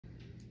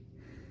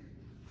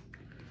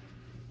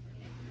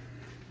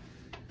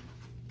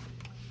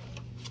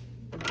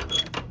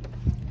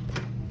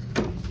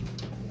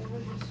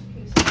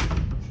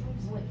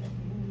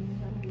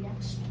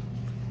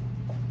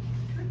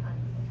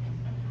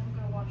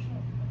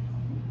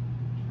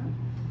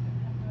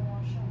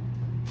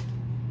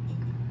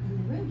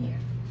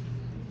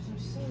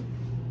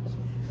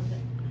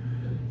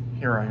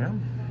Here I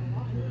am.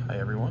 Hi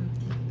everyone.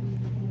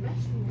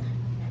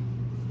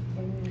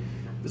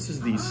 This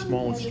is the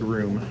smallest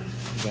room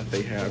that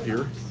they have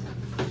here.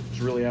 There's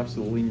really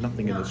absolutely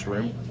nothing in this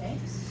room.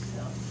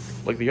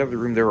 Like the other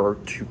room, there are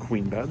 2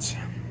 queen beds.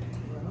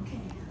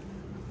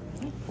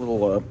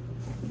 Little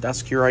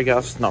desk here, I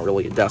guess. Not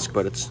really a desk,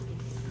 but it's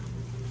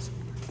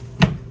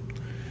a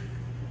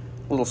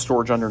little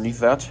storage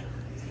underneath that.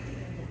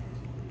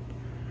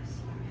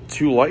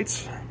 2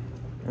 lights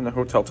and the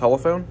hotel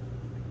telephone.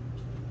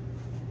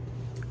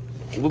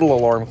 A little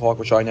alarm clock,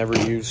 which I never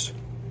used.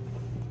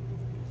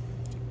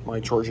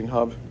 My charging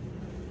hub.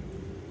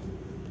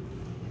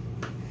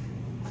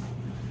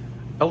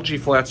 LG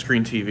flat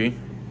screen TV.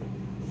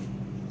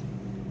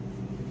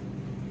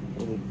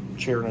 Little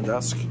chair and a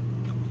desk.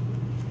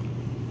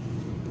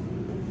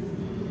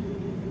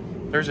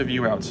 There's a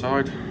view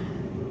outside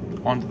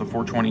onto the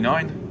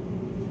 429.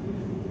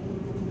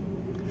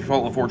 If you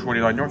follow the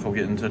 429 north, we'll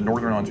get into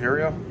northern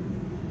Ontario.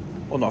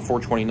 Well, not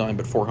 429,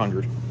 but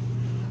 400.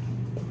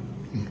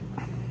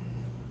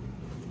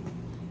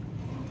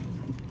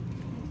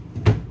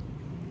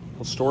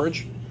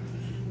 Storage.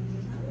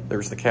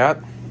 There's the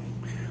cat.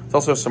 There's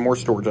also some more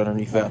storage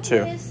underneath that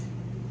too.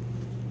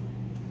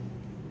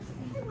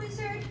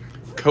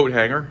 Coat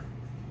hanger.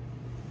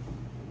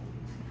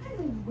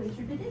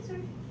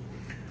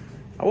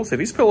 I will say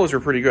these pillows are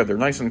pretty good. They're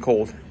nice and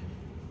cold.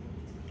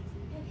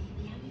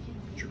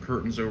 Your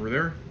curtains over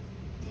there.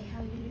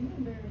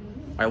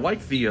 I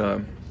like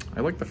the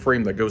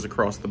frame that goes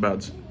across the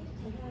beds.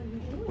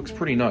 Looks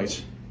pretty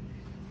nice.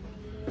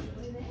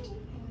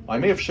 I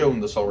may have shown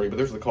this already, but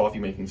there's the coffee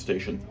making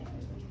station.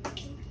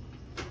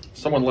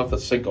 Someone left the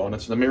sink on.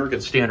 It's an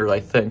American standard, I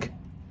think.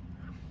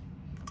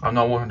 I'm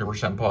not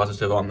 100%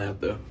 positive on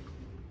that, though.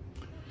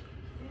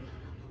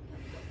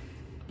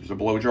 There's a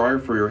blow dryer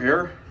for your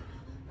hair.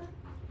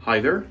 Hi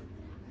there.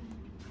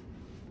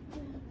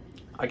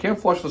 I can't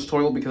flush this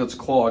toilet because it's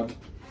clogged,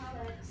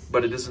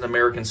 but it is an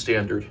American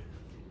standard.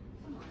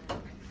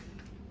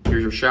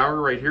 Here's your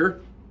shower right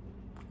here.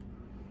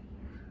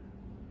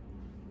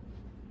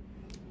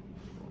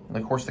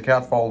 And of course the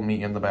cat followed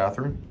me in the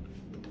bathroom.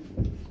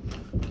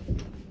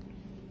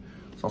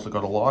 It's also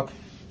got a lock.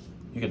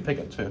 You can pick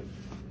it too.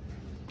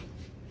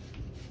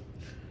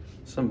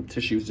 Some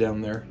tissues down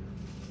there.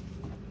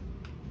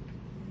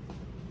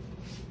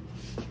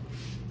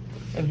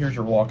 And here's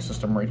your lock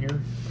system right here.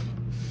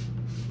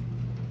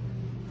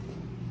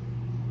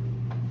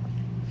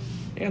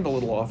 And a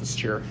little office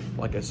chair.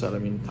 Like I said, I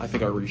mean, I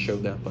think I already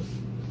showed that, but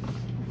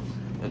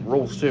it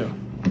rolls too.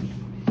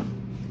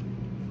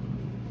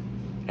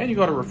 And you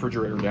got a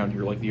refrigerator down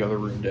here like the other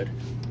room did.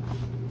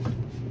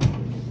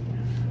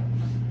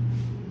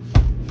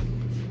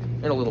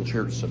 And a little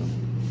chair to sit on.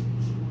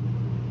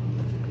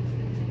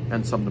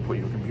 And something to put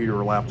your computer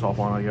or laptop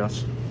on, I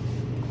guess.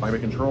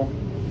 Climate control.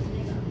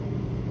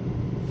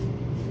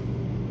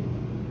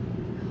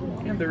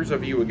 And there's a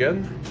view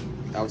again.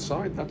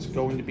 Outside, that's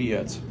going to be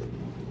it.